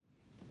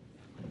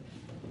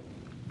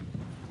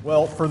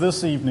Well, for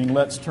this evening,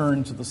 let's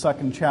turn to the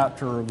second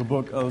chapter of the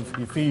book of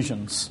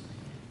Ephesians.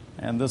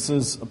 And this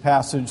is a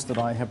passage that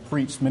I have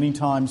preached many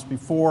times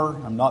before.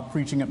 I'm not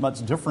preaching it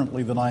much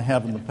differently than I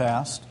have in the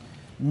past.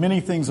 Many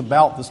things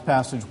about this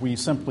passage we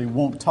simply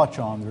won't touch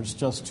on. There's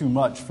just too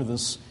much for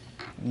this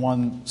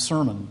one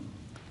sermon.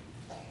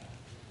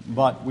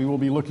 But we will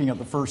be looking at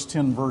the first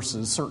 10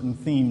 verses, certain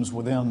themes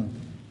within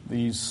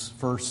these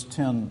first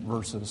 10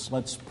 verses.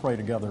 Let's pray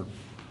together.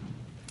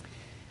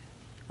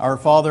 Our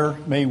Father,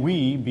 may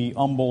we be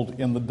humbled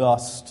in the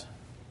dust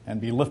and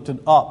be lifted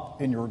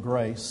up in your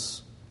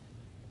grace.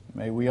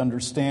 May we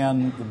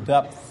understand the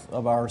depth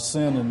of our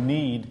sin and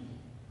need.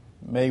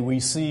 May we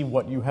see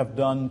what you have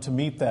done to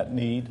meet that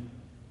need.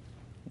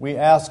 We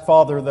ask,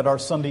 Father, that our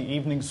Sunday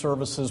evening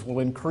services will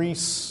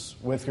increase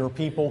with your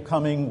people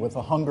coming with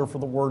a hunger for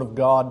the Word of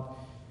God.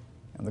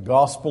 And the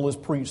gospel is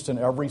preached in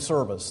every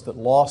service, that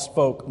lost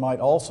folk might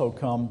also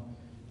come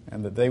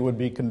and that they would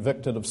be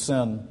convicted of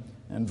sin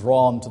and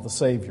drawn to the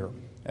Savior.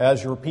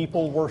 As your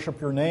people worship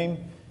your name,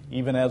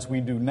 even as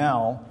we do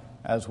now,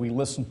 as we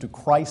listen to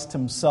Christ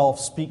himself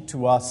speak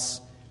to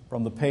us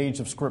from the page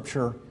of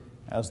Scripture,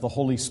 as the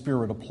Holy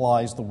Spirit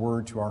applies the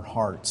word to our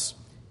hearts.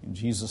 In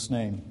Jesus'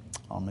 name,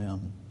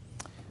 amen.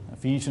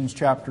 Ephesians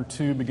chapter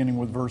 2, beginning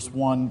with verse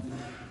 1.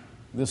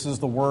 This is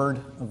the word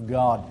of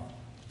God.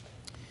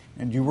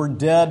 And you were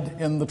dead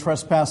in the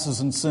trespasses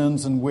and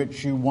sins in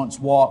which you once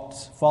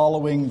walked,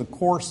 following the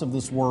course of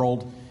this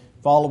world,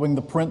 following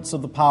the prince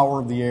of the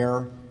power of the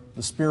air,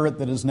 the spirit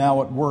that is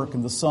now at work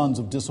in the sons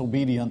of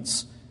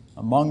disobedience,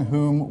 among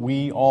whom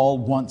we all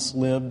once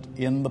lived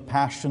in the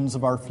passions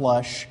of our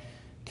flesh,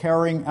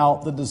 carrying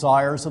out the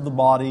desires of the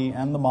body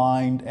and the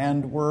mind,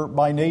 and were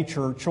by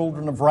nature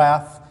children of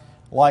wrath,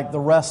 like the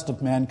rest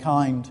of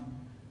mankind.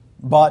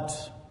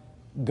 But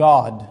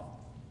God,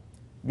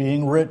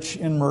 being rich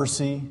in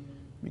mercy,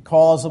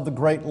 because of the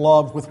great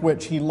love with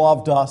which he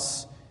loved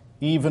us,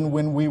 even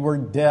when we were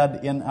dead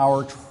in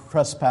our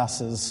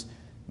trespasses,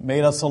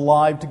 made us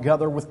alive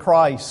together with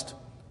Christ.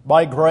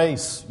 By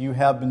grace you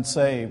have been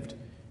saved,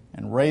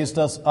 and raised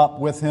us up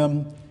with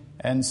him,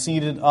 and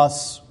seated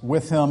us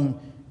with him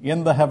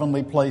in the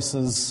heavenly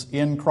places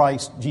in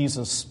Christ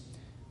Jesus,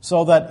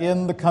 so that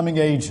in the coming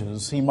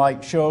ages he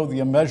might show the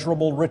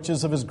immeasurable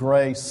riches of his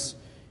grace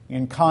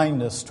in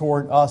kindness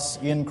toward us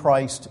in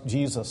Christ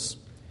Jesus.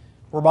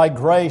 For by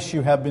grace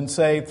you have been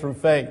saved through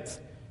faith,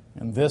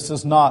 and this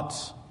is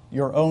not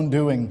your own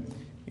doing.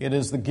 It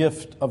is the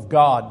gift of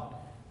God,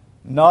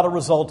 not a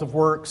result of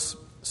works,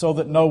 so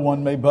that no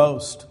one may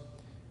boast.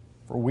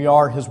 For we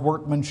are his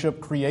workmanship,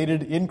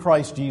 created in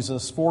Christ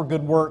Jesus for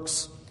good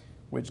works,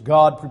 which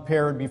God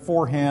prepared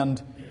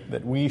beforehand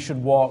that we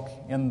should walk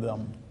in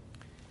them.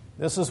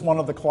 This is one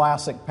of the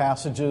classic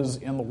passages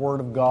in the Word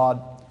of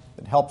God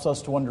that helps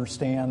us to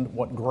understand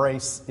what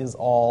grace is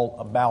all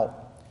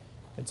about.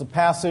 It's a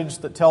passage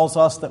that tells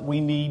us that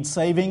we need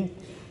saving,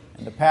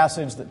 and a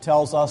passage that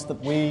tells us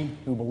that we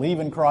who believe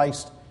in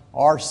Christ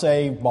are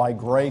saved by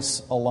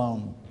grace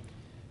alone.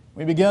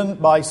 We begin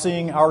by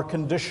seeing our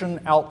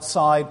condition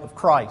outside of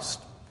Christ.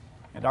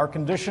 And our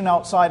condition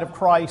outside of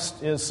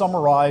Christ is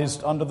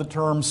summarized under the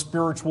term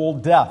spiritual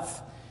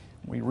death.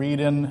 We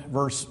read in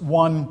verse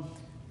 1,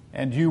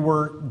 and you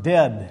were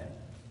dead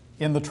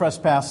in the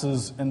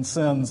trespasses and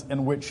sins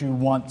in which you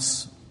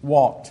once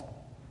walked.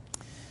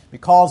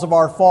 Because of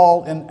our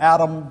fall in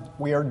Adam,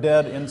 we are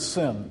dead in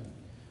sin.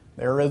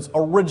 There is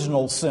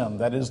original sin,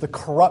 that is the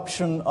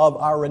corruption of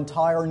our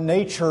entire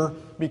nature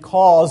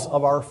because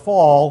of our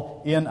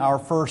fall in our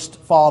first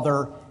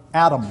father,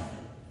 Adam.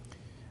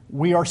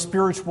 We are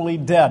spiritually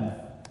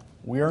dead.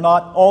 We are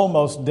not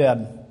almost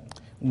dead.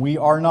 We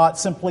are not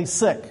simply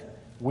sick.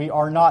 We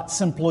are not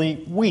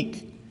simply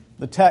weak.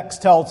 The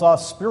text tells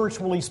us,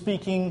 spiritually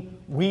speaking,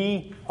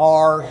 we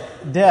are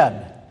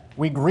dead.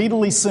 We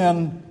greedily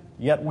sin,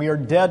 yet we are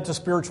dead to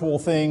spiritual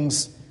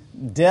things,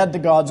 dead to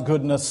God's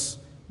goodness,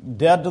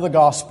 dead to the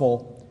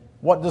gospel.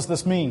 What does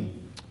this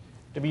mean?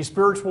 To be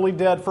spiritually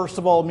dead, first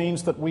of all,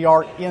 means that we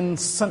are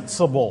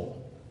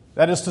insensible.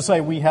 That is to say,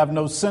 we have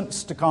no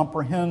sense to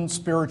comprehend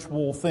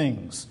spiritual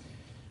things.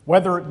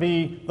 Whether it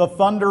be the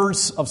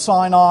thunders of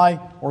Sinai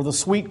or the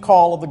sweet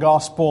call of the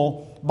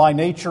gospel, by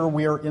nature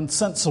we are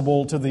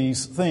insensible to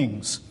these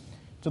things.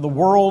 To the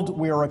world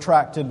we are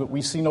attracted, but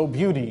we see no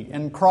beauty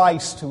in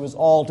Christ, who is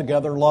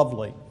altogether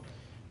lovely.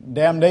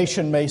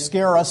 Damnation may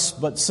scare us,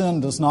 but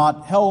sin does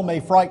not. Hell may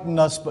frighten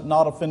us, but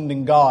not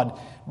offending God.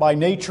 By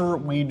nature,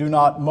 we do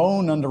not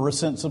moan under a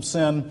sense of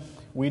sin.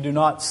 We do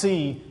not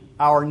see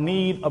our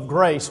need of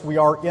grace. We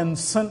are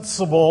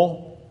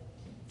insensible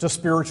to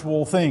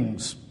spiritual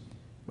things.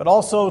 But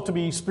also to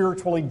be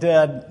spiritually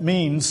dead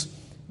means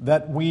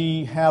that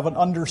we have an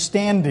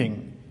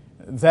understanding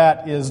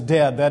that is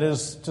dead. That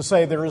is to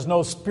say, there is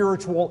no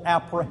spiritual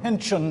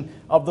apprehension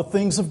of the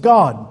things of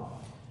God.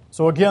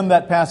 So again,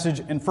 that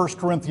passage in 1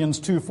 Corinthians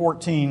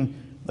 2:14,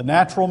 the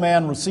natural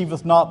man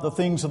receiveth not the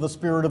things of the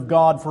Spirit of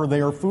God, for they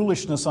are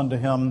foolishness unto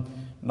him,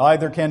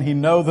 neither can he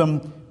know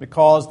them,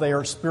 because they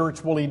are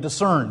spiritually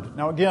discerned.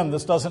 Now again,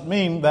 this doesn't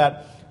mean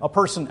that a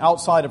person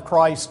outside of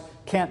Christ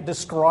can't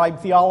describe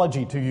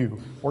theology to you,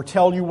 or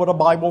tell you what a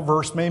Bible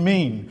verse may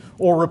mean,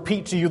 or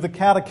repeat to you the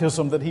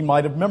catechism that he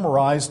might have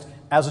memorized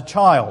as a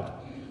child.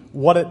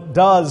 What it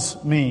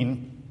does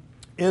mean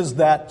is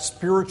that,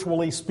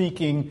 spiritually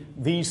speaking,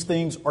 these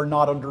things are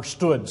not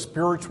understood.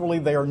 Spiritually,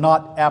 they are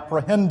not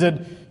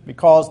apprehended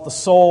because the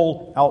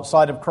soul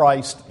outside of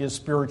Christ is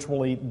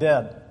spiritually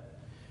dead.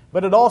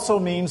 But it also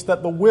means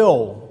that the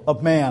will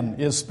of man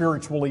is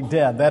spiritually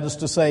dead. That is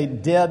to say,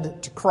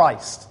 dead to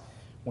Christ.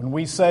 When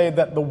we say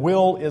that the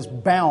will is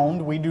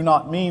bound, we do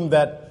not mean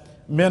that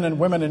men and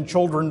women and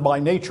children by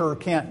nature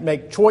can't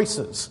make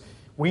choices.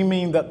 We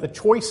mean that the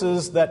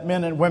choices that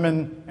men and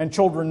women and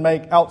children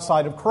make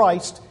outside of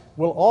Christ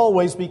will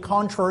always be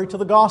contrary to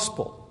the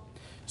gospel.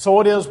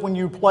 So it is when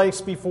you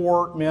place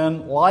before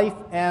men life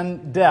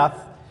and death,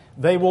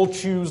 they will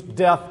choose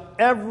death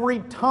every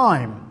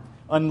time,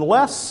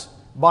 unless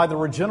by the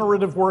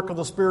regenerative work of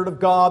the Spirit of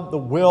God, the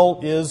will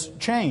is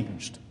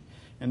changed.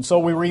 And so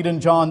we read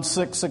in John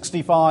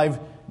 6:65,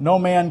 "No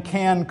man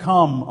can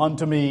come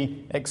unto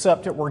me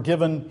except it were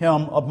given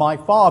him of my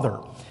Father."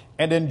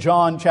 And in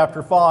John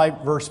chapter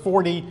 5, verse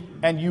 40,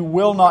 "And you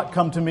will not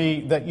come to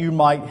me that you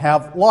might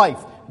have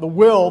life." The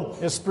will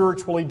is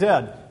spiritually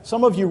dead.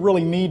 Some of you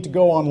really need to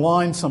go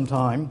online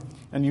sometime,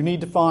 and you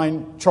need to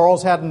find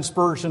Charles Haddon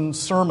Spurgeon's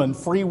sermon,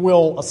 "Free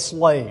Will a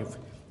Slave."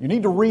 You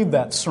need to read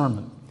that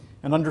sermon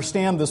and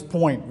understand this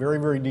point very,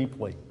 very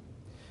deeply.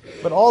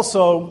 But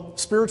also,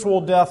 spiritual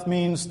death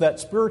means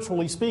that,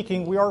 spiritually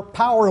speaking, we are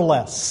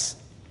powerless.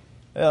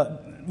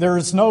 There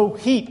is no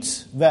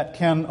heat that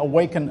can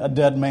awaken a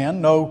dead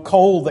man, no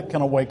cold that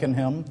can awaken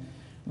him.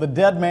 The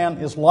dead man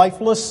is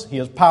lifeless, he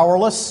is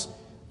powerless,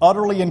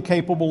 utterly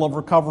incapable of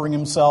recovering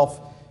himself,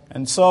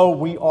 and so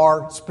we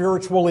are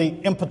spiritually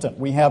impotent.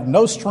 We have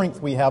no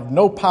strength, we have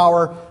no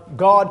power.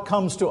 God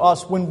comes to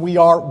us when we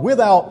are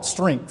without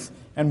strength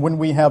and when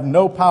we have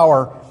no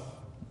power,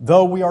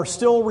 though we are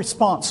still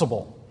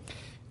responsible,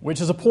 which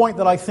is a point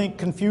that I think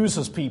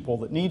confuses people,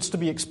 that needs to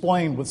be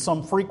explained with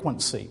some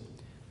frequency.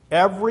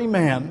 Every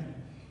man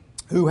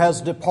who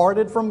has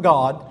departed from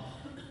God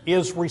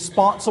is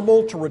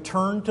responsible to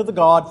return to the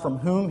God from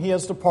whom he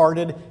has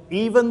departed,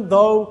 even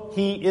though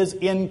he is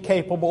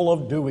incapable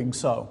of doing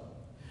so.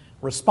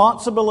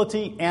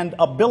 Responsibility and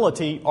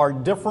ability are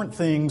different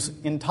things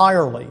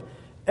entirely.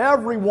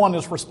 Everyone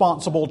is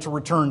responsible to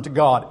return to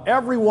God.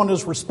 Everyone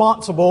is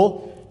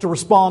responsible to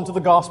respond to the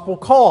gospel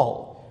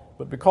call.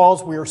 But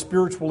because we are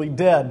spiritually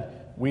dead,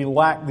 we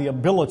lack the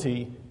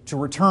ability to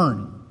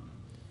return.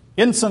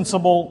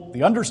 Insensible,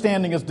 the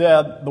understanding is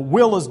dead, the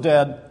will is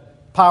dead,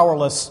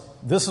 powerless.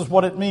 This is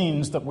what it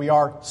means that we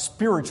are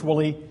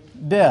spiritually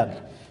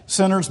dead.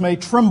 Sinners may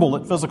tremble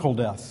at physical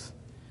death,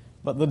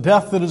 but the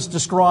death that is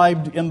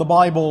described in the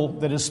Bible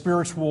that is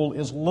spiritual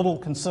is little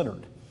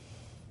considered.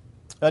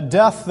 A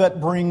death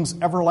that brings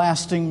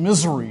everlasting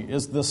misery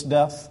is this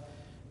death.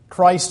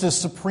 Christ is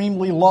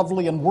supremely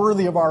lovely and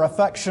worthy of our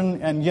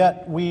affection, and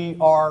yet we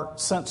are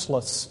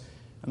senseless.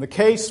 And the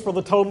case for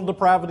the total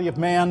depravity of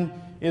man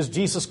is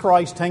Jesus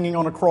Christ hanging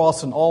on a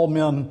cross and all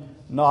men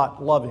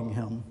not loving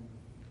him.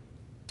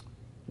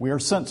 We are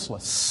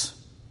senseless.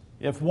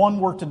 If one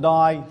were to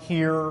die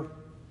here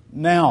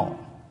now,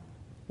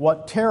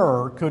 what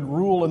terror could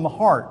rule in the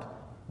heart?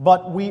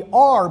 But we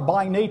are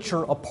by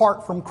nature,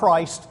 apart from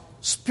Christ,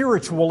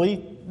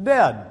 spiritually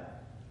dead.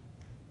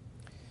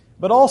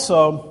 But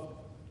also,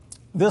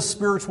 this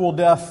spiritual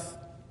death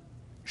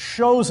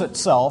shows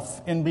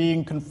itself in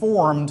being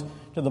conformed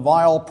to the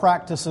vile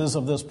practices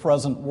of this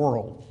present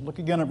world. Look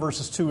again at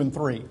verses 2 and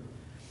 3.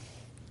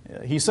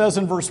 He says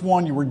in verse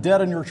 1, "You were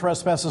dead in your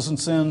trespasses and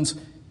sins,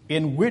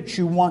 in which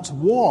you once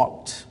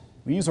walked."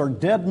 These are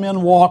dead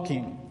men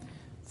walking,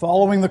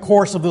 following the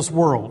course of this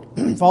world,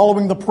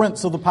 following the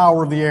prince of the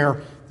power of the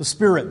air, the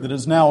spirit that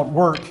is now at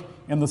work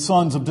in the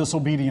sons of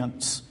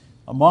disobedience,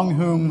 among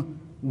whom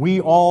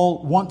we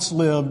all once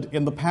lived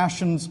in the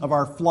passions of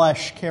our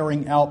flesh,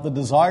 carrying out the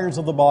desires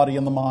of the body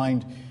and the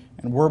mind,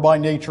 and were by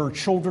nature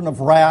children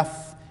of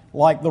wrath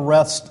like the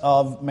rest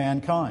of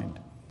mankind.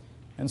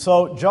 And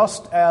so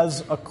just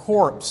as a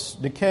corpse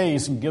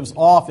decays and gives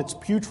off its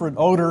putrid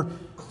odor,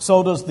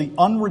 so does the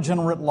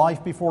unregenerate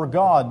life before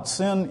God.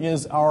 Sin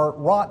is our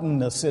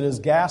rottenness. It is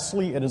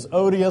ghastly, it is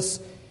odious,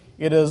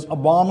 it is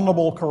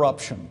abominable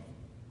corruption.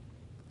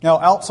 Now,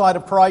 outside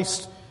of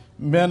Christ,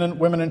 men and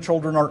women and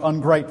children are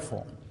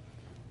ungrateful.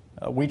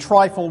 We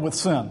trifle with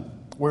sin.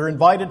 We're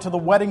invited to the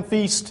wedding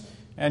feast,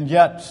 and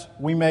yet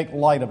we make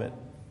light of it.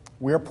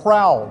 We are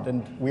proud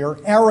and we are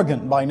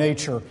arrogant by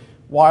nature,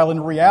 while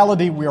in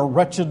reality we are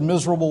wretched,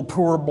 miserable,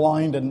 poor,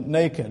 blind, and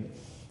naked.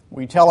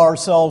 We tell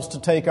ourselves to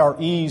take our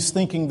ease,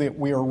 thinking that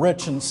we are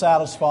rich and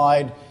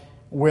satisfied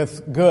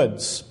with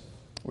goods.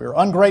 We are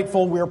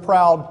ungrateful, we are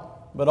proud,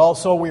 but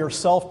also we are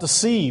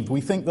self-deceived.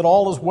 We think that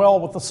all is well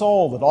with the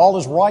soul, that all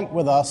is right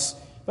with us,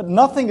 but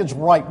nothing is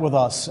right with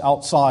us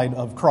outside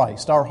of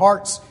Christ. Our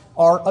hearts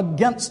are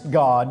against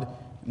God,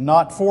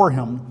 not for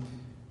Him,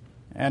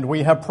 and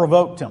we have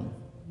provoked Him.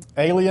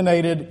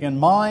 alienated in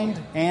mind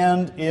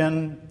and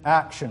in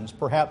actions.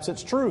 Perhaps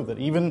it's true that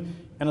even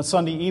in a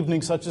Sunday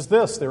evening such as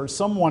this, there is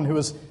someone who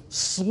is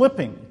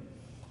slipping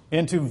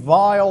into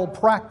vile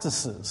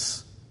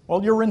practices.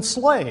 Well, you're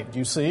enslaved,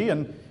 you see,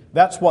 and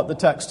that's what the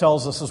text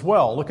tells us as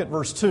well. Look at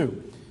verse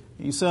 2.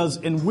 He says,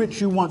 "In which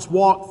you once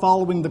walked,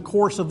 following the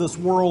course of this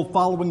world,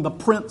 following the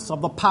prince of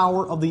the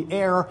power of the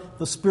air,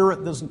 the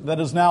spirit that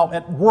is now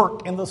at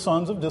work in the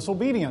sons of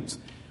disobedience."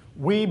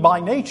 We, by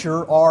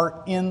nature,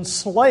 are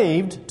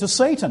enslaved to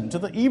Satan, to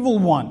the evil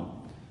one.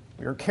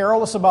 We are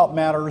careless about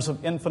matters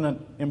of infinite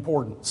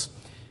importance.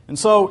 And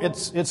so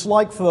it's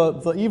like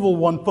the evil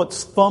one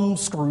puts thumb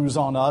screws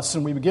on us,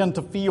 and we begin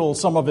to feel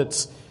some of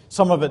its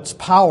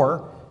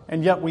power,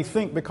 and yet we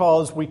think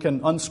because we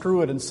can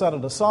unscrew it and set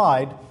it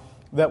aside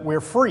that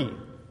we're free.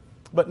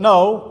 But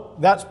no,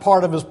 that's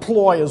part of his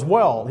ploy as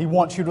well. He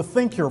wants you to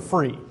think you're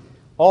free.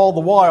 All the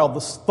while, the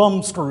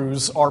thumb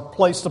screws are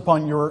placed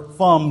upon your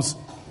thumbs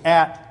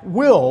at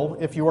will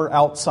if you are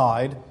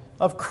outside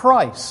of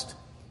Christ.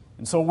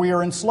 And so we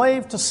are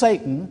enslaved to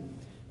Satan,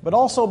 but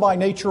also by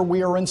nature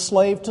we are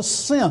enslaved to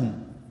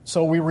sin.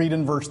 So we read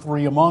in verse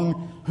 3,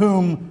 "Among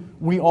whom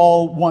we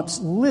all once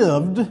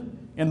lived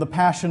in the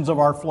passions of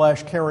our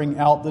flesh, carrying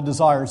out the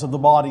desires of the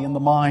body and the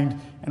mind,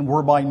 and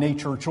were by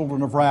nature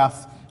children of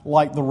wrath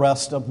like the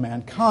rest of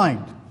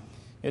mankind."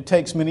 It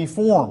takes many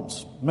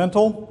forms: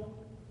 mental,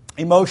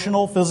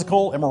 emotional,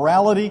 physical,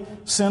 immorality,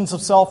 sins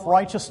of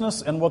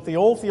self-righteousness, and what the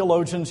old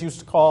theologians used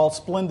to call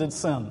splendid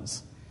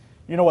sins.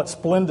 You know what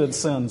splendid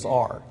sins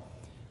are.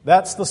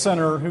 That's the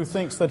sinner who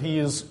thinks that he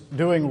is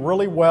doing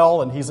really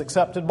well and he's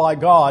accepted by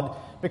God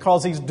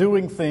because he's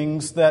doing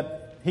things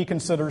that he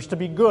considers to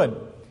be good.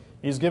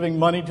 He's giving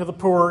money to the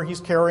poor,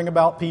 he's caring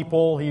about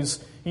people, he's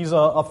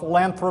a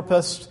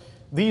philanthropist.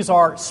 These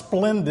are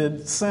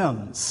splendid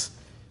sins.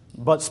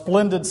 But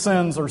splendid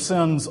sins are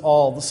sins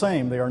all the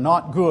same. They are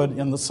not good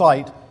in the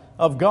sight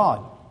of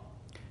God.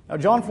 Now,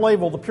 John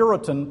Flavel, the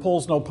Puritan,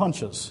 pulls no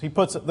punches. He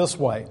puts it this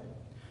way: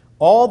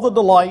 "All the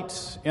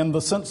delight in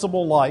the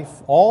sensible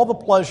life, all the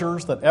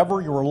pleasures that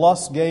ever your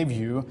lust gave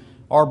you,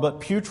 are but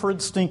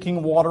putrid,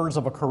 stinking waters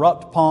of a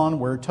corrupt pond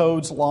where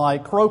toads lie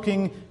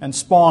croaking and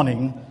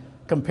spawning,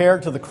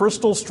 compared to the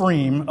crystal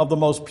stream of the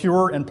most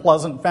pure and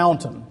pleasant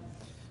fountain."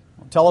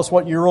 Tell us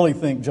what you really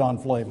think, John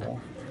Flavel.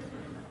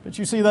 But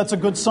you see, that's a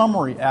good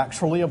summary,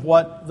 actually, of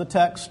what the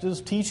text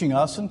is teaching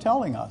us and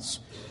telling us.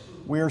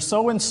 We are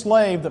so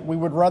enslaved that we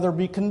would rather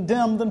be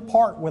condemned than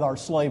part with our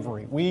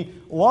slavery. We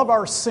love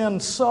our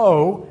sin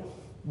so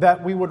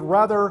that we would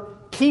rather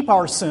keep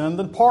our sin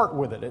than part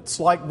with it. It's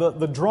like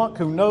the drunk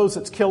who knows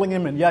it's killing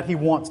him and yet he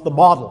wants the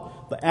bottle.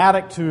 The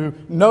addict who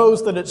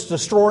knows that it's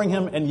destroying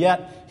him and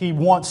yet he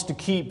wants to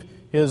keep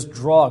his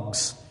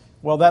drugs.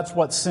 Well, that's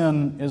what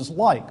sin is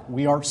like.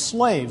 We are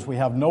slaves. We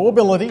have no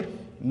ability,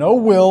 no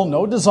will,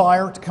 no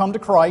desire to come to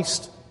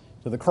Christ,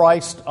 to the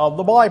Christ of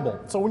the Bible.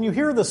 So when you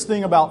hear this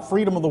thing about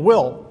freedom of the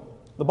will,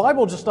 the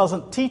Bible just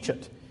doesn't teach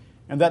it.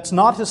 And that's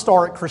not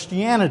historic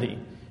Christianity.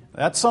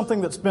 That's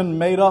something that's been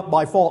made up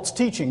by false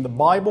teaching. The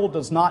Bible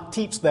does not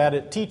teach that.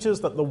 It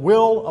teaches that the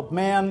will of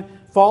man,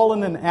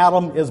 fallen in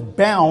Adam, is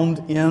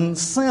bound in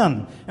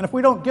sin. And if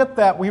we don't get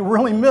that, we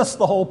really miss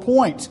the whole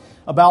point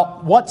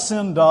about what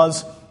sin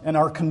does and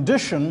our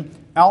condition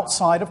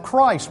outside of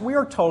Christ. We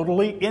are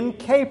totally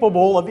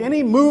incapable of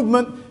any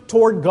movement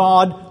toward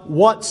God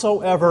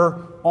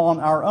whatsoever on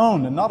our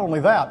own. And not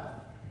only that,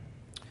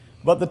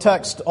 but the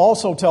text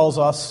also tells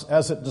us,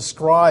 as it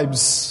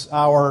describes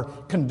our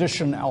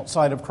condition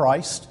outside of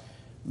Christ,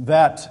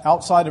 that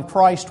outside of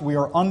Christ we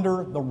are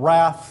under the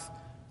wrath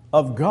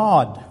of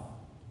God.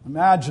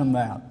 Imagine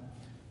that.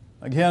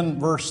 Again,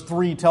 verse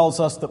 3 tells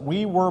us that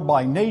we were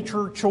by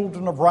nature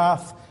children of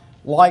wrath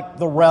like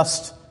the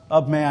rest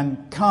of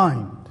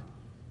mankind.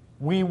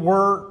 We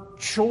were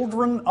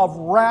children of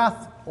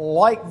wrath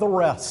like the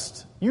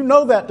rest. You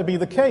know that to be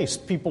the case,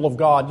 people of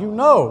God. You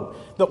know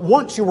that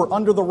once you were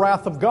under the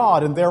wrath of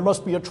God, and there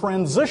must be a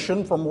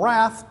transition from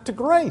wrath to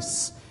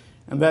grace.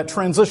 And that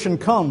transition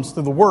comes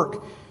through the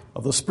work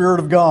of the Spirit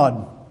of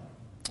God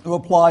who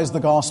applies the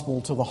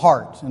gospel to the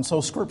heart. And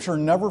so Scripture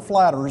never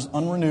flatters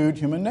unrenewed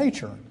human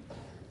nature.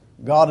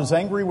 God is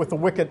angry with the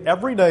wicked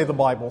every day, the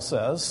Bible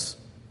says.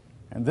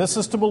 And this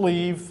is to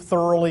believe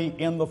thoroughly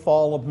in the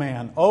fall of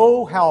man.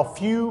 Oh, how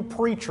few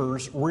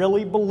preachers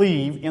really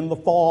believe in the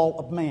fall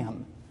of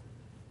man.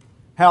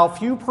 How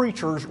few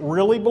preachers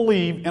really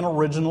believe in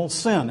original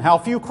sin. How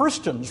few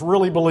Christians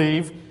really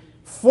believe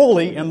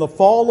fully in the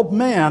fall of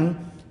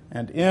man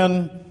and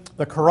in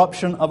the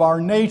corruption of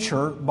our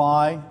nature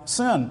by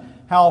sin.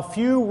 How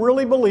few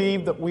really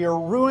believe that we are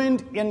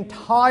ruined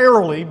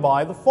entirely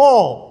by the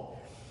fall.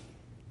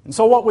 And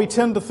so what we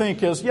tend to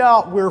think is,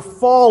 yeah, we're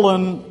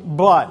fallen,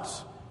 but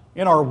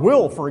in our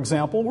will, for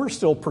example, we're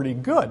still pretty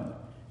good.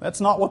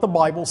 That's not what the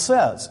Bible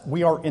says.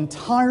 We are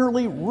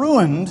entirely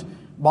ruined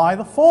by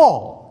the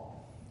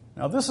fall.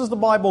 Now, this is the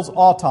Bible's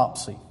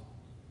autopsy.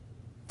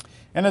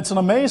 And it's an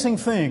amazing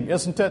thing,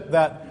 isn't it,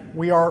 that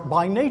we are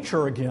by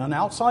nature again,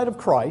 outside of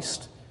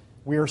Christ,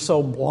 we are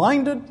so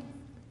blinded,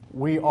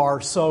 We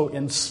are so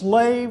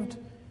enslaved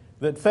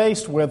that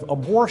faced with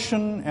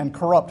abortion and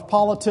corrupt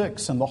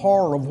politics and the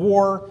horror of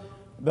war,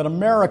 that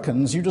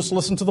Americans, you just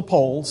listen to the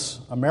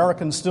polls,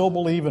 Americans still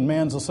believe in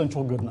man's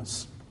essential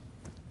goodness.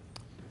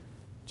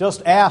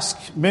 Just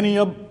ask many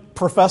a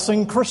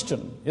professing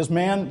Christian, is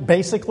man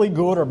basically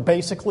good or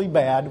basically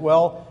bad?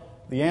 Well,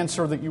 the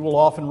answer that you will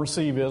often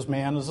receive is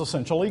man is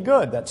essentially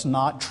good. That's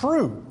not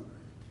true.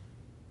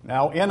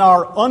 Now, in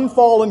our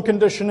unfallen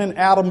condition in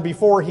Adam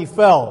before he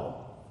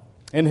fell,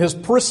 in his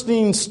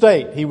pristine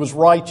state, he was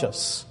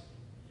righteous.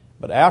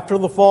 But after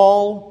the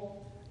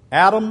fall,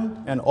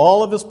 Adam and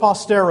all of his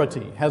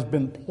posterity has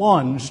been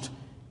plunged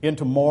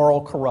into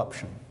moral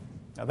corruption.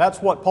 Now, that's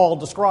what Paul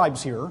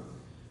describes here,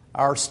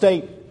 our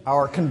state,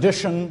 our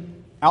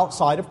condition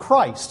outside of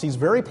Christ. He's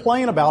very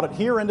plain about it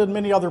here and in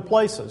many other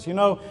places. You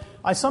know,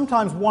 I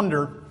sometimes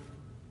wonder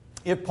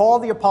if Paul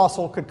the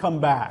Apostle could come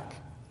back.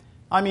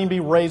 I mean, be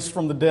raised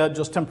from the dead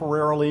just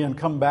temporarily and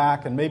come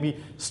back and maybe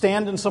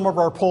stand in some of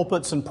our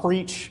pulpits and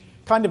preach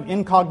kind of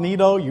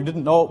incognito. You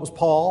didn't know it was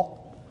Paul.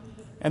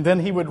 And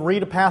then he would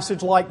read a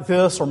passage like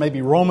this, or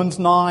maybe Romans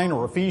 9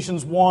 or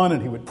Ephesians 1,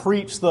 and he would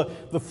preach the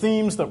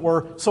themes that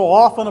were so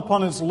often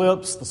upon his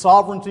lips, the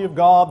sovereignty of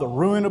God, the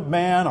ruin of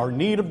man, our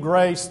need of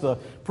grace, the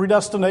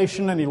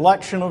predestination and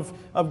election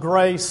of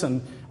grace,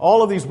 and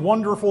all of these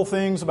wonderful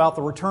things about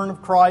the return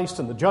of Christ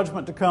and the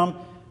judgment to come.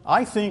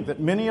 I think that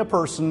many a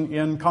person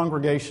in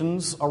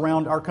congregations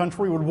around our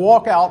country would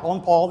walk out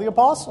on Paul the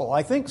Apostle.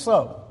 I think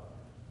so.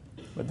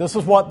 But this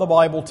is what the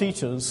Bible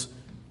teaches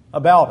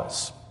about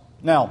us.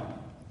 Now,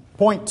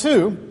 point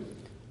 2,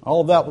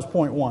 all of that was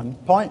point 1.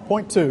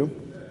 Point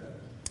 2,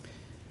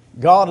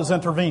 God has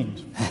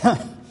intervened.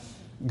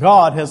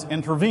 God has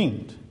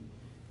intervened.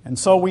 And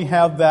so we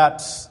have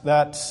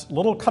that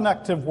little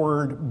connective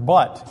word,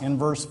 but, in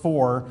verse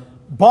 4.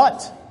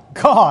 But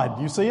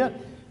God, you see it?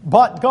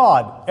 But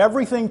God.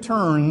 Everything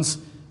turns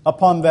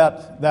upon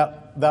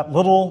that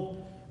little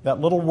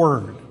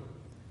word.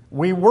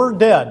 We were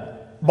dead,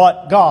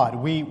 but God.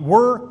 We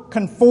were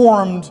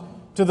conformed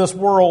to this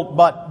world,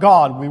 but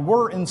God. We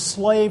were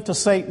enslaved to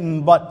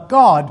Satan, but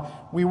God.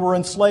 We were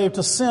enslaved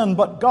to sin,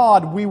 but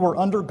God. We were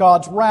under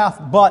God's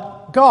wrath,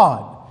 but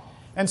God.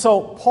 And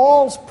so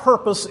Paul's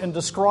purpose in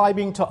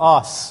describing to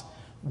us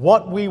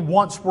what we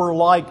once were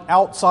like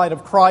outside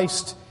of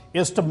Christ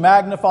is to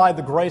magnify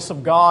the grace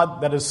of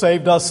God that has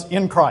saved us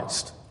in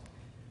Christ.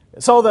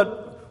 So that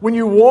when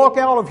you walk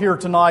out of here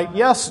tonight,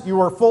 yes,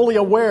 you are fully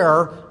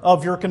aware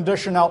of your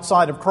condition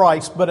outside of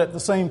Christ, but at the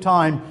same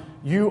time,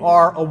 you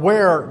are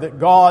aware that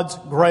God's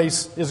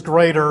grace is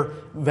greater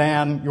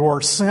than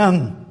your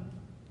sin.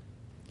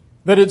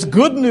 That it's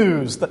good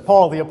news that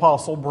Paul the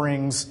Apostle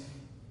brings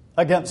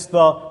against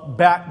the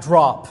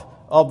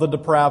backdrop of the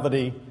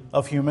depravity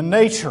of human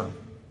nature.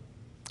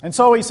 And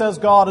so he says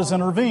God has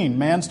intervened.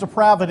 Man's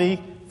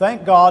depravity,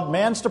 thank God,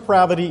 man's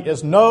depravity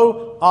is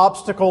no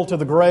obstacle to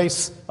the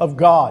grace of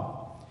God.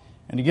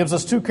 And he gives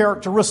us two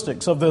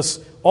characteristics of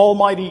this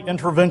almighty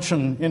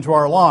intervention into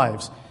our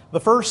lives. The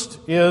first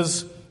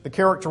is the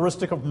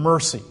characteristic of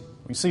mercy.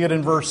 We see it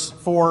in verse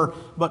 4,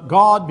 but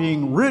God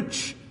being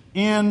rich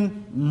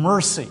in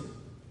mercy.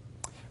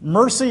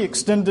 Mercy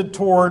extended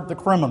toward the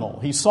criminal.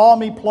 He saw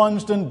me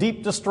plunged in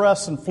deep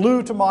distress and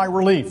flew to my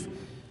relief.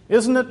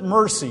 Isn't it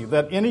mercy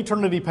that in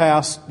eternity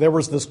past there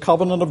was this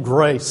covenant of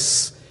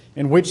grace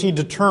in which He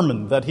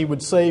determined that He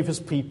would save His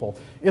people?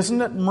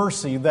 Isn't it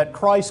mercy that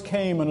Christ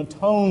came and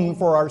atoned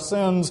for our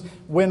sins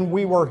when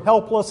we were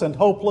helpless and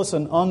hopeless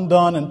and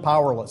undone and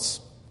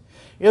powerless?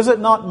 Is it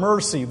not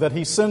mercy that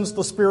He sends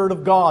the Spirit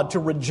of God to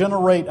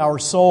regenerate our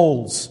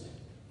souls,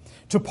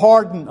 to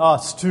pardon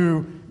us,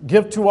 to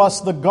give to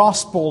us the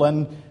gospel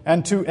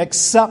and to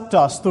accept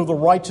us through the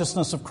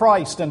righteousness of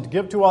Christ and to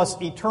give to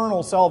us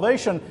eternal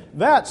salvation?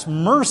 That's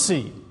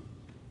mercy.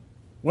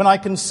 When I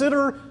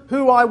consider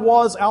who I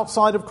was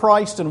outside of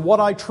Christ and what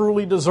I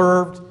truly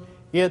deserved,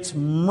 it's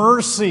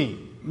mercy.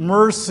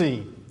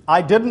 Mercy.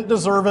 I didn't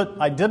deserve it.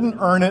 I didn't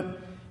earn it.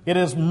 It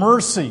is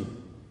mercy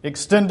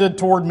extended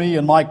toward me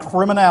in my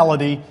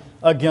criminality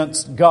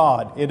against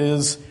God. It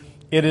is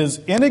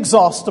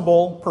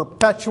inexhaustible,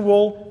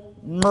 perpetual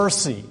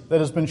mercy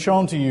that has been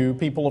shown to you,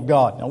 people of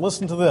God. Now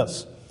listen to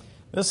this.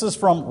 This is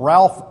from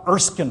Ralph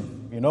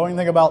Erskine. You know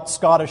anything about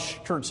Scottish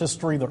church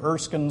history? The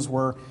Erskines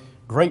were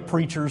great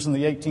preachers in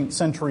the 18th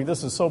century.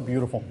 This is so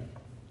beautiful.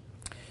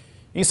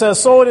 He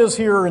says, so it is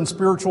here in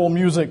spiritual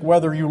music,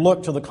 whether you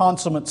look to the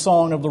consummate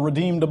song of the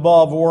redeemed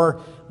above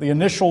or the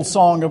initial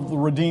song of the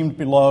redeemed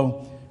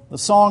below. The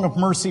song of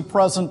mercy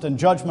present and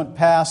judgment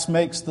past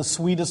makes the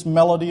sweetest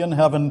melody in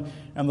heaven,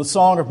 and the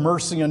song of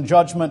mercy and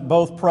judgment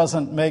both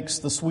present makes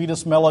the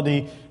sweetest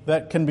melody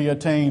that can be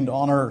attained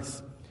on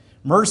earth.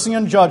 Mercy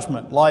and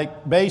judgment,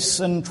 like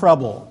bass and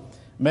treble,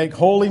 make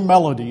holy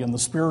melody in the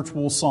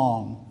spiritual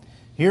song.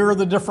 Here are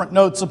the different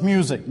notes of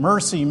music.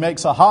 Mercy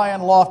makes a high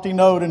and lofty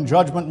note, and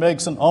judgment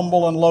makes an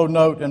humble and low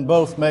note, and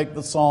both make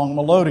the song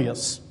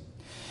melodious.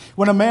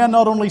 When a man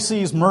not only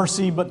sees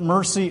mercy, but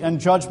mercy and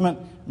judgment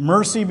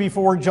mercy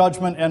before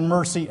judgment and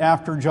mercy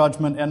after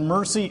judgment, and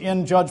mercy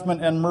in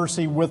judgment and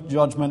mercy with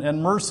judgment,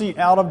 and mercy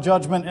out of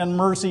judgment and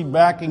mercy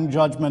backing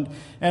judgment,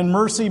 and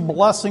mercy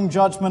blessing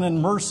judgment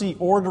and mercy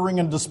ordering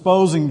and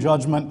disposing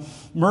judgment,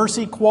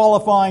 mercy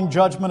qualifying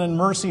judgment and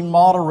mercy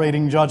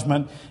moderating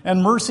judgment,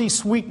 and mercy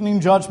sweetening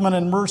judgment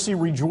and mercy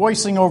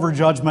rejoicing over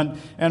judgment,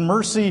 and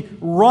mercy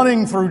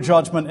running through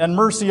judgment, and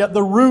mercy at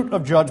the root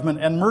of judgment,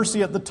 and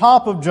mercy at the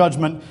top of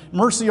judgment,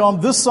 mercy on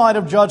this side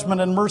of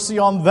judgment and mercy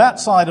on that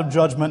side of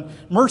judgment,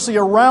 mercy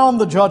around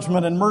the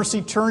judgment and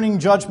mercy turning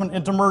judgment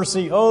into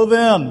mercy. Oh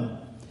then,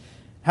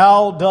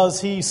 how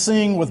does he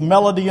sing with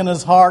melody in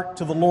his heart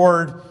to the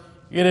Lord?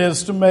 It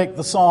is to make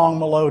the song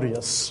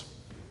melodious.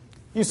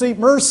 You see,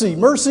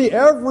 mercy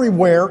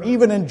everywhere,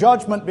 even in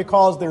judgment,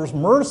 because there's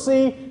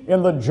mercy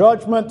in the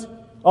judgment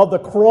of the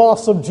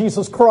cross of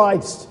Jesus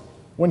Christ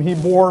when He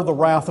bore the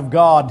wrath of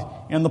God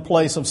in the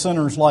place of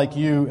sinners like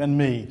you and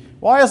me.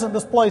 Why isn't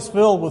this place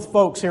filled with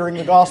folks hearing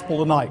the gospel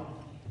tonight?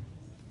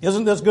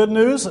 Isn't this good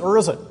news, or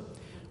is it?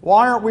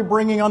 Why aren't we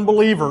bringing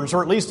unbelievers,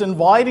 or at least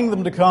inviting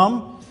them to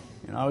come?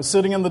 I was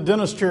sitting in the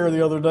dentist chair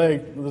the other day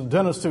with a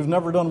dentist who's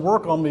never done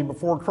work on me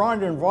before, trying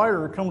to invite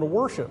her to come to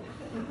worship.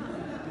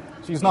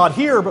 She's not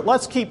here, but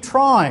let's keep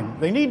trying.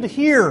 They need to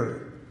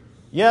hear.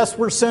 Yes,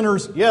 we're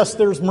sinners. Yes,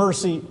 there's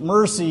mercy.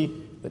 Mercy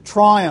that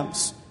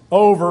triumphs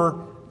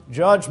over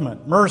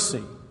judgment.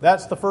 Mercy.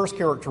 That's the first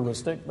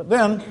characteristic. But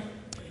then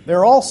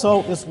there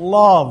also is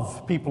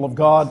love, people of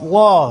God.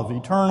 Love,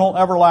 eternal,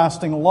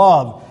 everlasting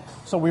love.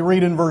 So we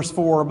read in verse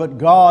 4, "But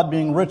God,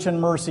 being rich in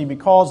mercy,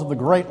 because of the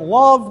great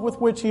love with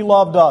which He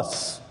loved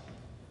us,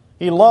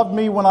 He loved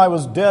me when I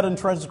was dead in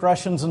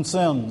transgressions and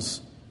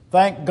sins.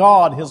 Thank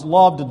God His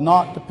love did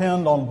not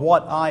depend on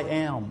what I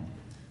am.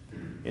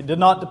 It did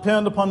not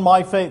depend upon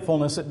my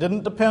faithfulness. It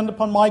didn't depend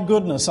upon my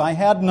goodness. I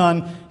had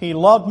none. He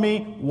loved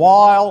me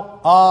while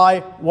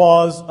I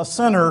was a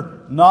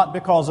sinner, not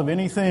because of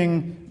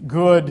anything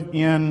good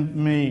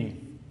in me."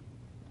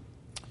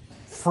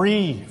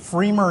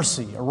 Free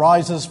mercy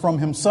arises from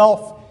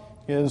Himself.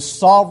 His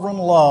sovereign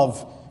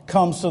love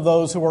comes to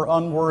those who are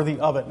unworthy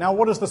of it. Now,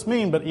 what does this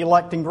mean but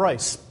electing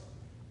grace?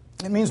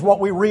 It means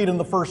what we read in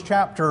the first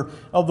chapter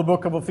of the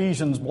book of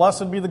Ephesians.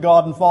 "Blessed be the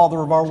God and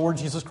Father of our Lord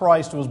Jesus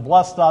Christ, who has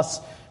blessed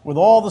us with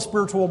all the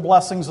spiritual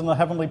blessings in the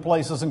heavenly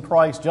places in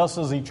Christ, just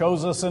as He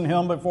chose us in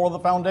Him before the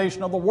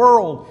foundation of the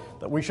world,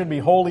 that we should be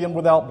holy and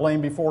without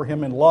blame before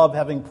Him in love,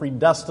 having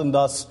predestined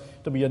us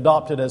to be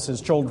adopted as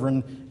His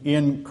children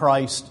in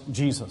Christ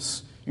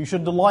Jesus." You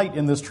should delight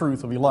in this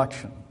truth of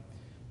election,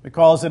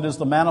 because it is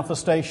the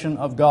manifestation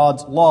of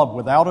God's love.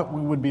 Without it, we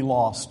would be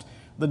lost.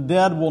 The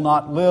dead will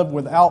not live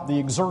without the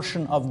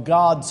exertion of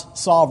God's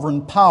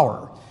sovereign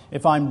power.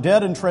 If I'm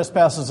dead in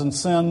trespasses and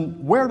sin,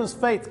 where does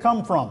faith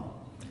come from?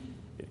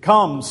 It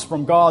comes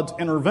from God's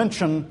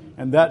intervention,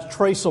 and that's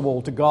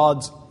traceable to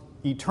God's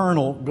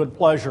eternal good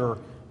pleasure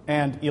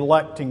and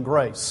electing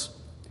grace.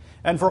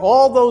 And for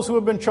all those who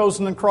have been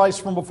chosen in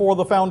Christ from before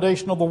the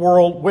foundation of the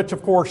world, which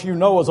of course you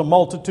know is a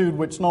multitude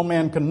which no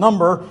man can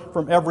number,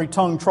 from every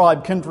tongue,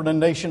 tribe, kindred, and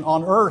nation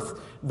on earth,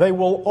 they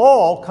will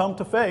all come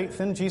to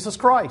faith in Jesus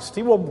Christ.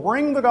 He will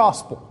bring the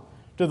gospel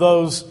to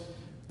those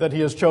that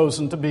He has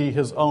chosen to be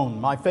His own.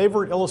 My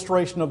favorite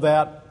illustration of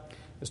that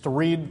is to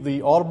read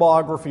the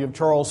autobiography of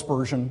Charles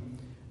Spurgeon,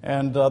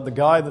 and the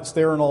guy that's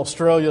there in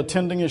Australia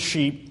tending his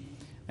sheep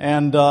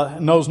and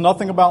knows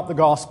nothing about the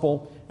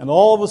gospel. And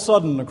all of a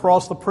sudden,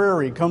 across the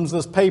prairie comes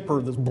this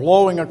paper that's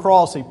blowing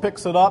across. He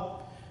picks it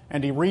up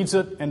and he reads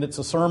it, and it's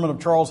a sermon of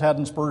Charles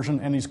Haddon Spurgeon,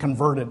 and he's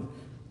converted.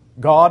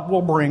 God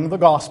will bring the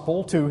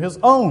gospel to His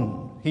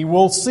own. He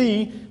will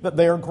see that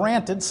they are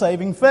granted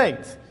saving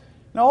faith.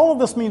 Now, all of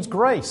this means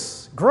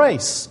grace,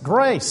 grace,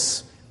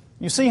 grace.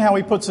 You see how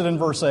he puts it in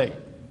verse 8.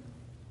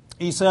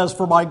 He says,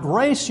 "For by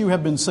grace you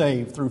have been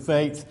saved through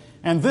faith,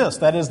 and this,"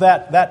 that is,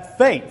 that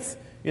faith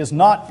is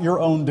not your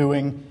own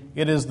doing.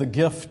 It is the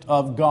gift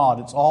of God.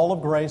 It's all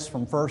of grace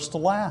from first to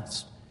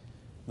last.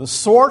 The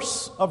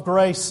source of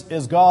grace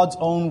is God's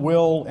own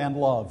will and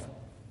love.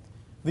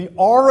 The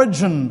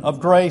origin of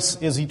grace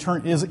is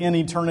in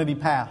eternity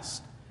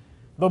past.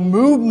 The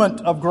movement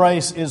of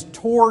grace is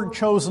toward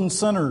chosen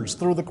sinners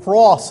through the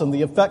cross and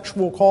the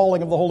effectual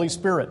calling of the Holy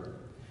Spirit.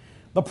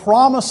 The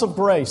promise of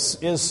grace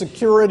is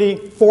security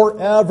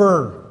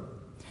forever.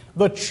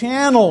 The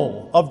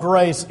channel of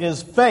grace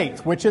is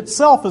faith, which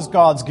itself is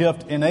God's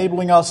gift,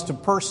 enabling us to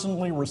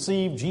personally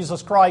receive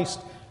Jesus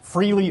Christ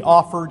freely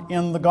offered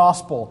in the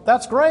gospel.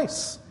 That's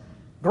grace.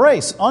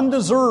 Grace,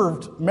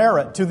 undeserved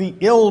merit to the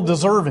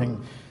ill-deserving.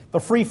 The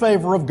free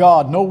favor of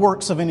God, no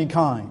works of any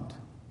kind.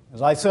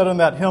 As I said in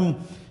that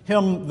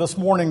hymn this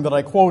morning that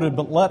I quoted,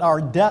 "But let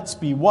our debts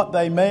be what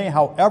they may,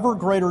 however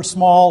great or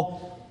small,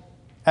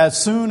 as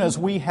soon as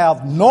we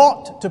have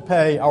naught to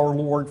pay, our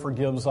Lord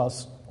forgives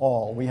us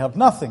all." We have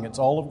nothing. It's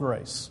all of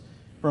grace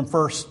from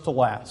first to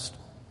last.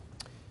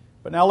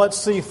 But now let's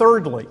see,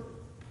 thirdly,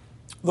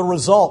 the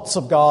results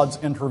of God's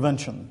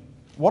intervention.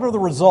 What are the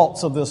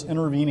results of this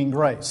intervening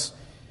grace?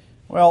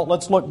 Well,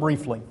 let's look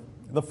briefly.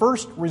 The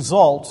first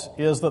result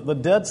is that the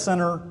dead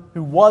sinner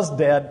who was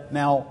dead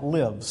now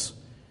lives.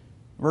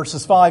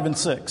 Verses 5 and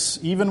 6.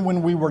 Even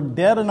when we were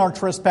dead in our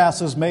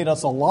trespasses, made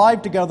us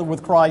alive together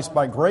with Christ.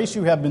 By grace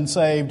you have been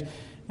saved,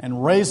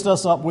 and raised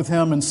us up with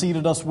Him and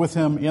seated us with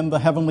Him in the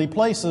heavenly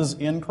places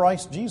in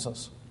Christ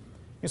Jesus.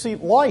 You see,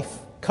 life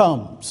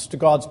comes to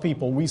God's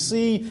people. We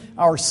see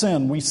our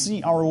sin. We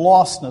see our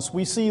lostness.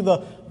 We see the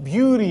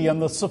beauty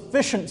and the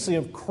sufficiency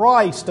of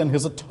Christ and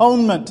His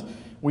atonement.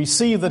 We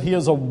see that He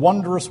is a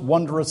wondrous,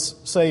 wondrous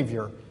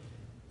Savior.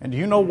 And do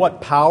you know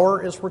what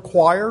power is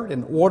required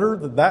in order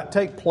that that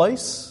take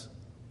place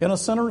in a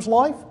sinner's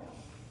life?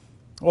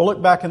 Well,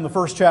 look back in the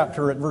first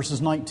chapter at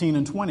verses 19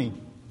 and 20,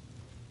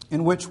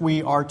 in which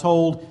we are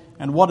told,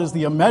 "And what is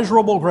the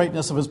immeasurable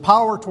greatness of His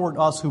power toward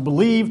us who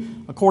believe,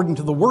 according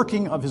to the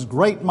working of His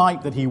great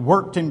might that He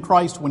worked in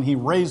Christ when He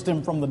raised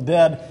Him from the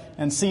dead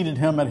and seated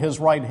Him at His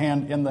right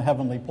hand in the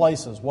heavenly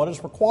places." What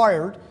is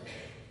required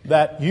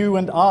that you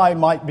and I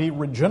might be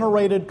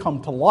regenerated,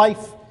 come to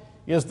life,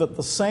 is that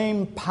the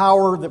same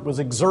power that was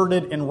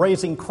exerted in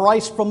raising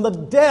Christ from the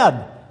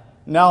dead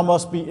now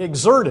must be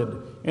exerted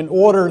in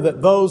order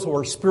that those who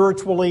are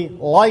spiritually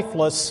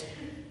lifeless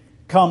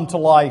come to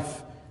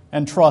life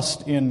and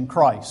trust in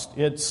Christ.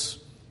 It's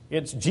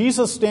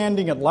Jesus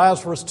standing at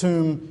Lazarus'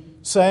 tomb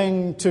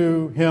saying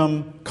to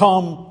him,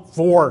 "Come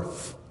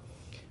forth."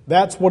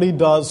 That's what He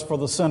does for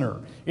the sinner.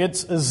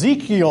 It's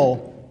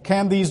Ezekiel,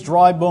 "Can these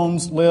dry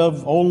bones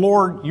live? O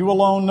Lord, you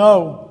alone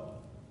know."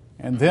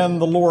 And then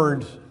the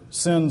Lord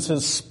sends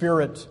His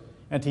Spirit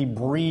and He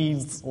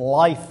breathes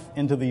life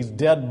into these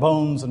dead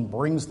bones and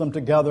brings them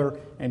together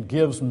and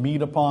gives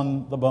meat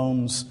upon the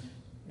bones.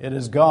 It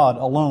is God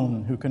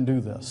alone who can do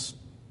this.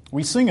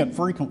 We sing it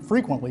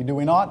frequently, do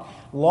we not?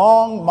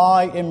 "Long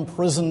my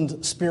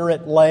imprisoned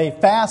spirit lay,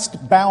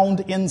 fast bound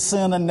in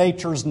sin and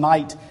nature's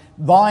night.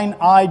 Thine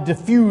eye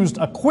diffused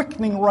a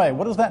quickening ray."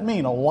 What does that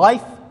mean? A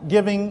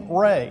life-giving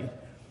ray.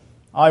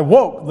 "I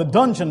woke, the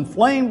dungeon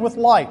flamed with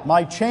light.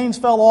 My chains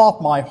fell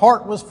off, my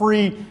heart was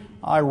free.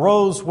 I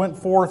rose, went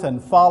forth,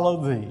 and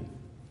followed Thee."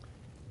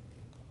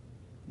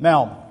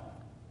 Now,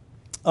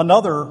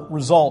 another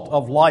result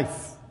of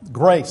life,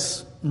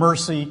 grace,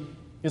 mercy,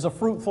 is a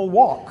fruitful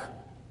walk.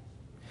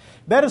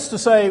 That is to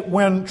say,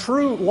 when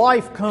true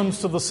life comes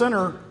to the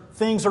sinner,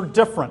 things are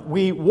different.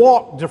 We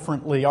walk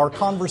differently. Our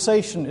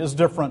conversation is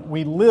different.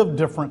 We live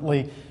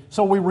differently.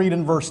 So we read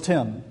in verse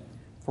 10,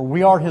 "For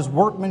we are His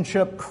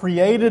workmanship,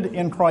 created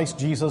in Christ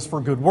Jesus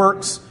for good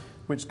works,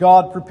 which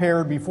God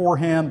prepared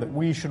beforehand that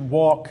we should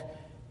walk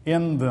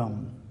in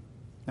them."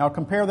 Now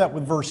compare that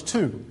with verse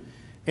 2,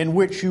 "In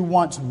which you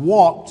once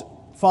walked,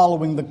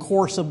 following the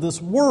course of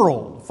this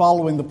world,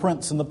 following the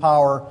prince and the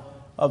power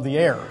of the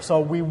air." So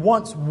we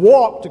once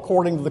walked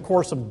according to the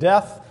course of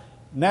death.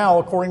 Now,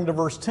 according to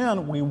verse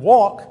 10, we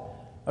walk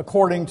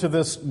according to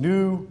this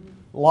new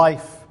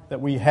life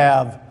that we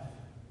have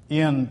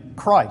in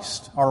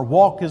Christ. Our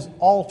walk is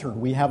altered.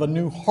 We have a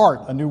new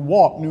heart, a new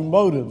walk, new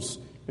motives,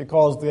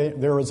 because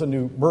there is a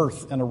new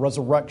birth and a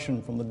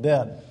resurrection from the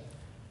dead.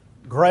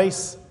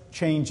 Grace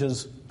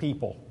changes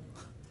people.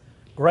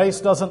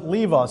 Grace doesn't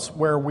leave us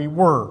where we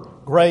were.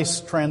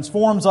 Grace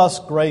transforms us.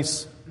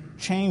 Grace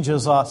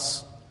changes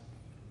us.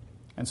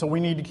 And so we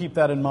need to keep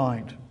that in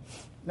mind.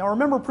 Now, I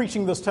remember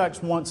preaching this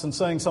text once and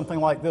saying something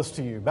like this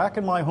to you. Back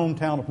in my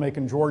hometown of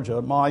Macon,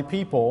 Georgia, my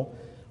people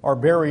are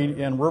buried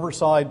in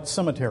Riverside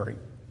Cemetery.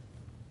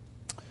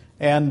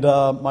 And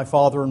my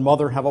father and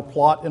mother have a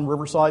plot in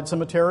Riverside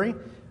Cemetery.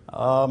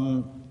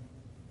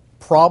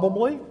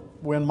 Probably,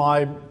 when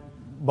my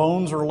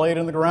bones are laid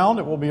in the ground,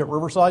 it will be at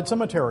Riverside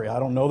Cemetery. I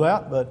don't know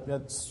that, but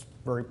it's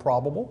very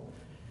probable.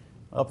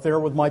 Up there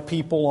with my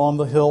people on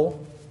the hill.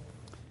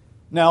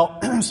 Now,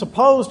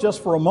 suppose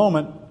just for a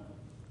moment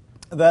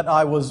that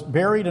I was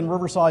buried in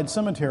Riverside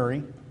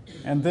Cemetery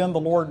and then the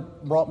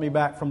Lord brought me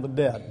back from the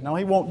dead. Now,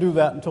 He won't do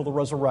that until the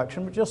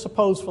resurrection, but just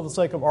suppose for the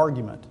sake of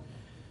argument.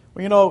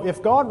 Well, you know,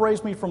 if God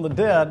raised me from the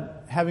dead,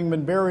 having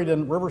been buried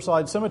in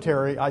Riverside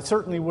Cemetery, I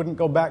certainly wouldn't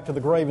go back to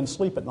the grave and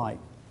sleep at night.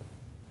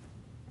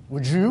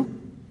 Would you?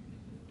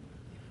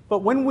 But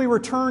when we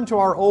return to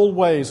our old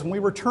ways, when we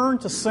return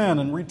to sin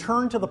and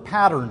return to the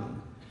pattern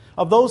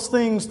of those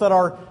things that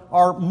are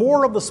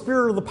more of the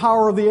spirit of the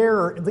power of the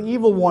air, the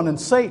evil one and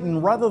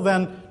Satan, rather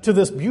than to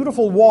this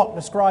beautiful walk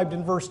described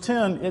in verse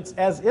 10, it's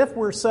as if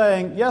we're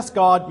saying, "Yes,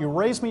 God, you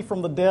raised me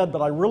from the dead,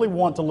 but I really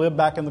want to live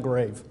back in the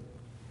grave."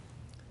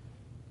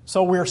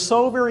 So we're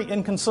so very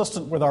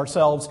inconsistent with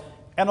ourselves.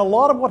 And a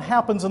lot of what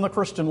happens in the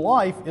Christian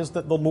life is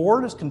that the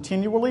Lord is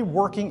continually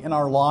working in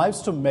our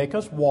lives to make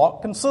us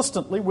walk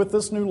consistently with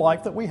this new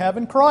life that we have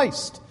in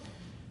Christ.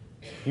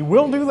 He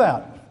will do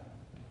that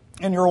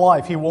in your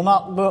life. He will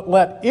not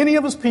let any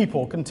of His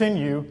people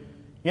continue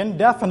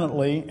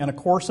indefinitely in a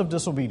course of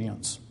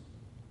disobedience.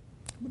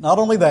 Not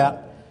only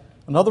that,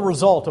 another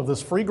result of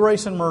this free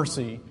grace and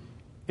mercy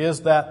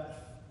is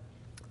that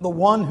the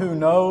one who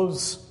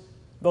knows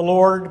the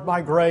Lord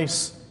by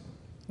grace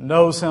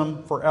knows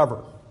Him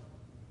forever.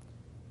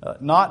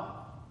 Not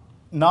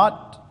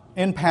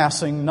in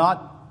passing,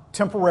 not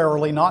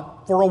temporarily,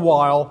 not for a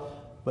while,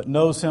 but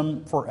knows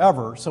him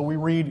forever. So we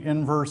read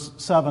in verse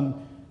 7,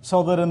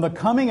 so that in the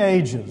coming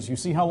ages, you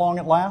see how long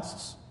it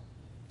lasts?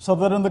 So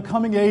that in the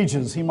coming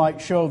ages he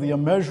might show the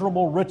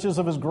immeasurable riches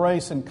of his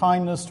grace and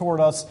kindness toward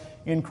us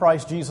in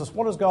Christ Jesus.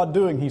 What is God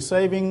doing? He's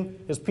saving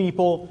his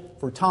people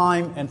for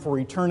time and for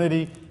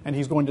eternity, and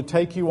he's going to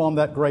take you on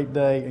that great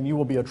day, and you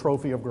will be a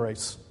trophy of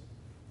grace.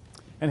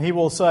 And he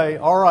will say,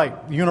 all right,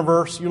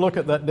 universe, you look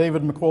at that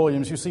David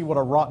McWilliams, you see what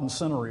a rotten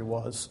sinner he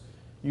was.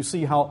 You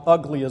see how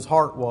ugly his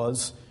heart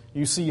was.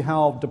 You see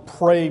how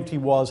depraved he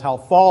was, how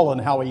fallen,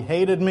 how he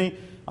hated me.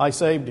 I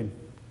saved him.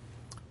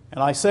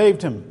 And I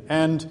saved him.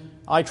 And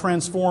I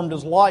transformed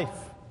his life.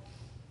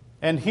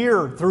 And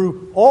here,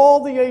 through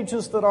all the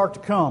ages that are to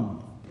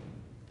come,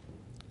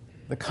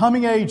 the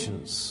coming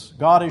ages,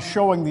 God is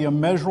showing the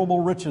immeasurable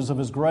riches of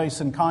his grace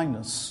and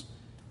kindness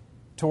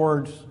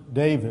toward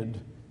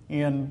David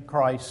in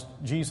Christ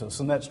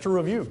Jesus. And that's true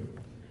of you,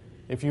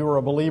 if you are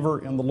a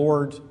believer in the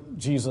Lord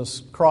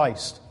Jesus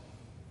Christ.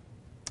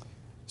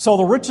 So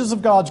the riches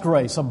of God's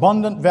grace,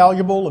 abundant,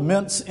 valuable,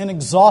 immense,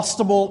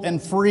 inexhaustible,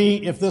 and free.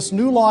 If this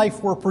new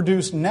life were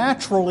produced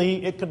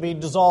naturally, it could be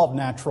dissolved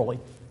naturally.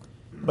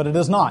 But it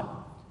is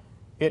not.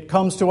 It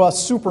comes to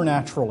us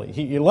supernaturally.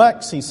 He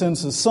elects, He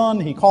sends His Son,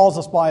 He calls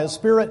us by His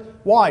Spirit.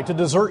 Why? To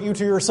desert you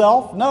to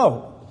yourself?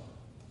 No.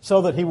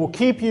 So that He will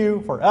keep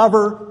you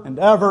forever and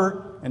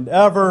ever and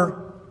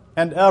ever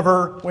and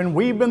ever. When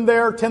we've been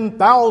there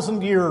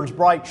 10,000 years,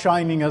 bright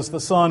shining as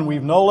the sun,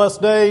 we've no less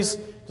days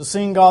to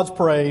sing God's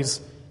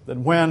praise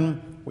than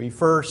when we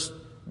first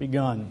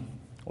begun.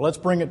 Well, let's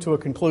bring it to a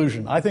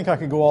conclusion. I think I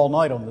could go all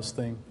night on this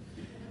thing,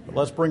 but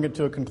let's bring it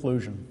to a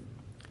conclusion.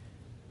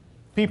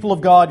 People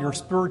of God, you're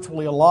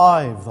spiritually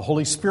alive. The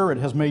Holy Spirit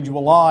has made you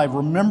alive.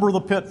 Remember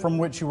the pit from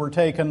which you were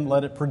taken.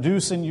 Let it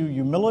produce in you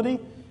humility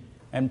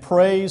and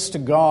praise to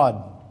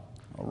God.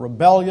 A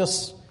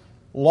rebellious,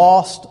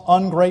 lost,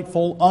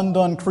 ungrateful,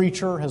 undone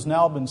creature has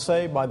now been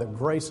saved by the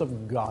grace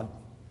of God.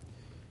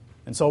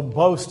 And so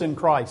boast in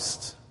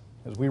Christ.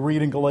 As we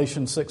read in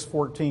Galatians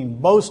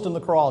 6:14, boast in the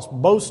cross,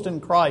 boast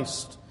in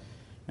Christ,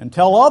 and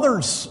tell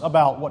others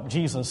about what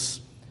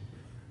Jesus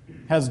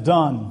has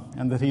done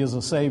and that He is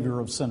a Savior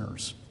of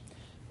sinners.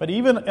 But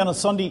even in a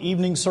Sunday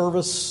evening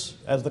service,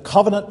 as the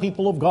covenant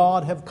people of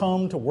God have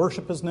come to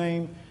worship His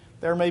name,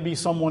 there may be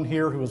someone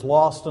here who is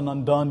lost and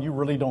undone. You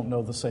really don't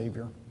know the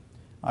Savior.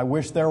 I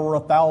wish there were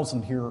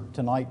 1,000 here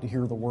tonight to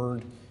hear the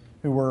Word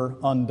who were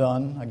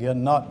undone.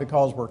 Again, not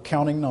because we're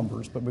counting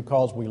numbers, but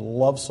because we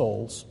love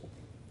souls.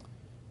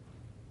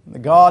 The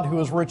God who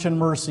is rich in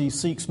mercy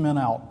seeks men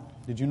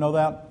out. Did you know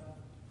that?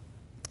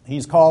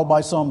 He's called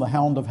by some the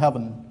Hound of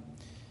Heaven.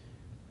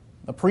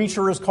 The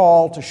preacher is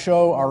called to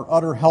show our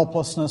utter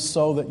helplessness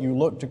so that you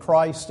look to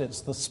Christ.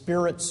 It's the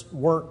Spirit's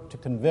work to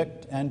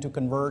convict and to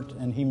convert,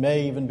 and He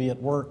may even be at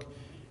work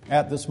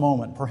at this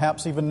moment.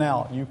 Perhaps even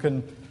now you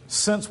can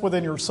sense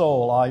within your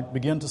soul, I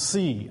begin to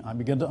see, I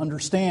begin to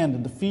understand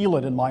and to feel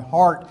it in my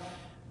heart.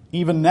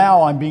 Even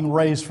now I'm being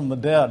raised from the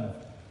dead.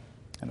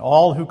 And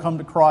all who come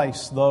to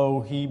Christ,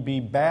 though he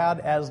be bad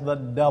as the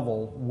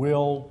devil,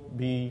 will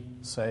be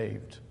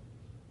saved.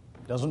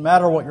 It doesn't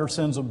matter what your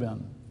sins have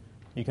been.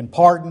 He can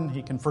pardon,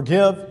 He can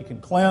forgive, He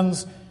can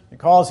cleanse,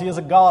 because He is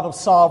a God of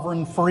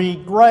sovereign, free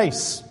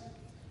grace.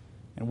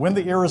 And when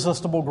the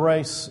irresistible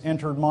grace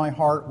entered my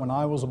heart when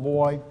I was a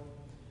boy,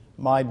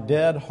 my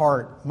dead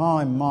heart,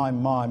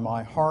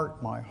 my heart,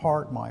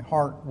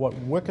 what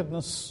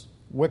wickedness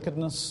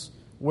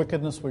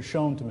was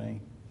shown to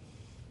me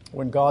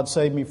when God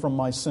saved me from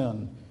my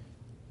sin.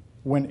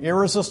 When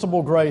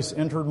irresistible grace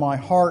entered my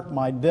heart,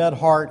 my dead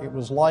heart, it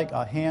was like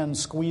a hand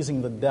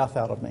squeezing the death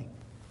out of me.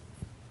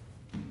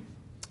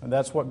 And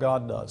that's what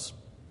God does.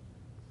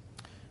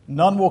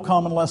 None will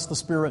come unless the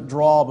Spirit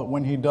draw, but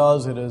when He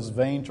does, it is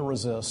vain to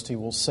resist. He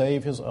will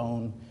save His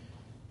own,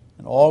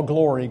 and all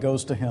glory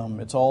goes to Him.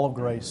 It's all of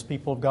grace.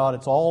 People of God,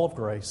 it's all of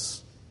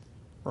grace.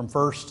 From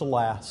first to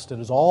last.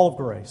 It is all of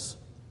grace.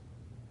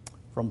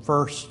 From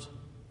first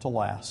to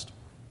last.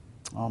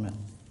 Amen.